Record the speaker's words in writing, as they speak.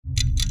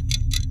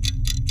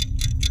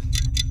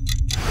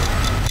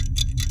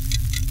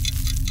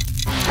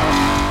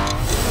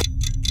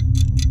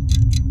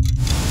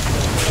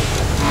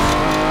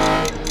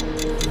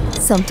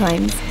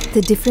Sometimes, the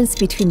difference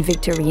between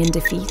victory and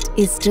defeat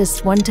is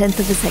just 1/10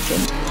 of a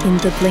second. In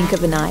the blink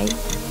of an eye,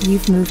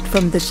 you've moved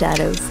from the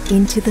shadows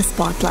into the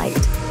spotlight.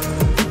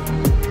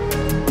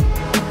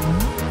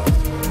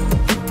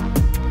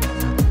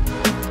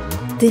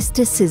 This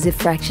decisive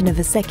fraction of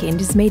a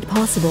second is made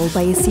possible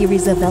by a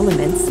series of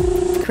elements,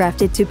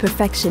 crafted to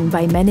perfection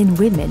by men and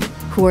women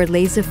who are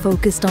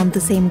laser-focused on the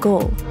same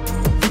goal.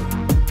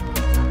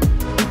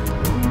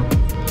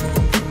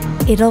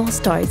 It all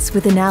starts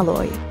with an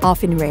alloy,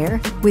 often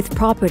rare, with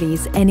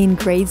properties and in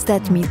grades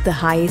that meet the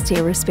highest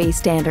aerospace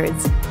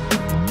standards.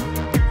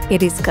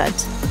 It is cut,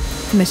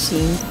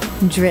 machined,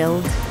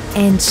 drilled,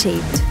 and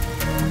shaped.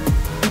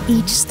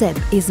 Each step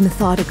is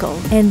methodical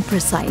and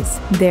precise.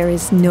 There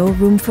is no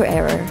room for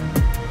error.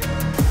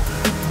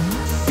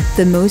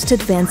 The most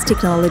advanced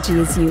technology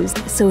is used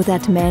so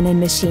that man and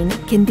machine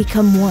can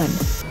become one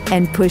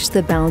and push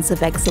the bounds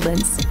of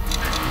excellence.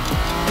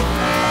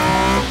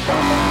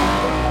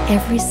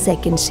 Every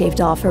second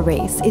shaved off a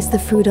race is the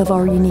fruit of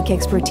our unique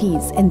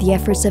expertise and the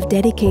efforts of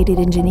dedicated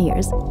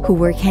engineers who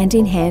work hand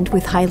in hand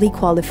with highly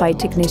qualified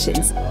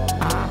technicians.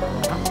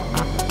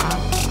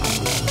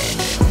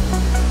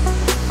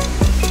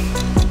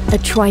 A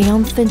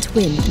triumphant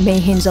win may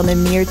hinge on a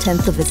mere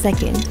 1/10 of a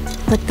second,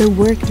 but the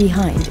work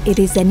behind it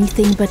is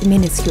anything but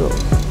minuscule.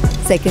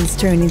 Seconds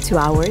turn into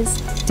hours,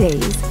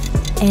 days,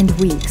 and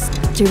weeks,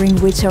 during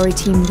which our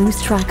team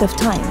lose track of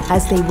time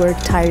as they work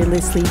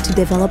tirelessly to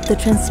develop the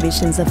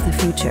transmissions of the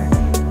future.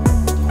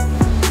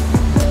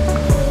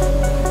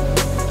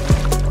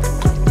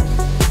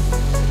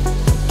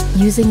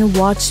 Using a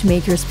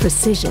watchmaker's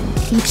precision,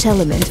 each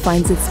element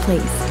finds its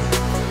place.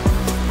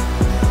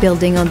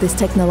 Building on this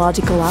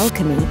technological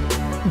alchemy,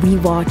 we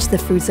watch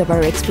the fruits of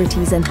our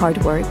expertise and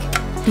hard work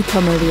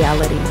become a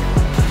reality.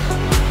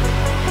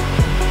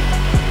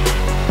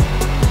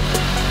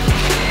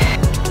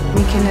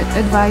 We can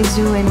advise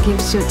you and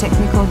give you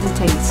technical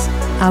details.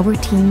 Our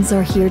teams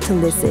are here to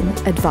listen,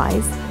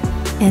 advise,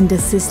 and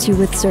assist you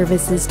with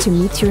services to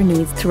meet your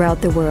needs throughout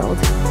the world.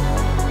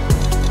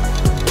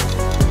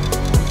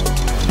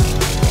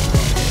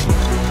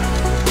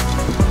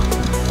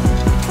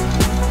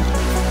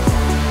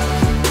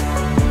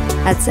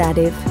 At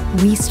SADEV,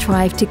 we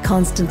strive to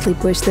constantly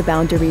push the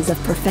boundaries of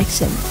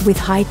perfection with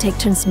high-tech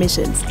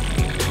transmissions.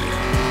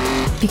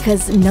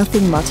 Because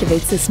nothing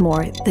motivates us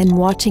more than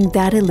watching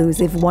that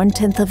elusive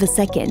 1/10 of a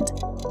second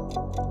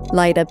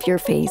light up your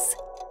face.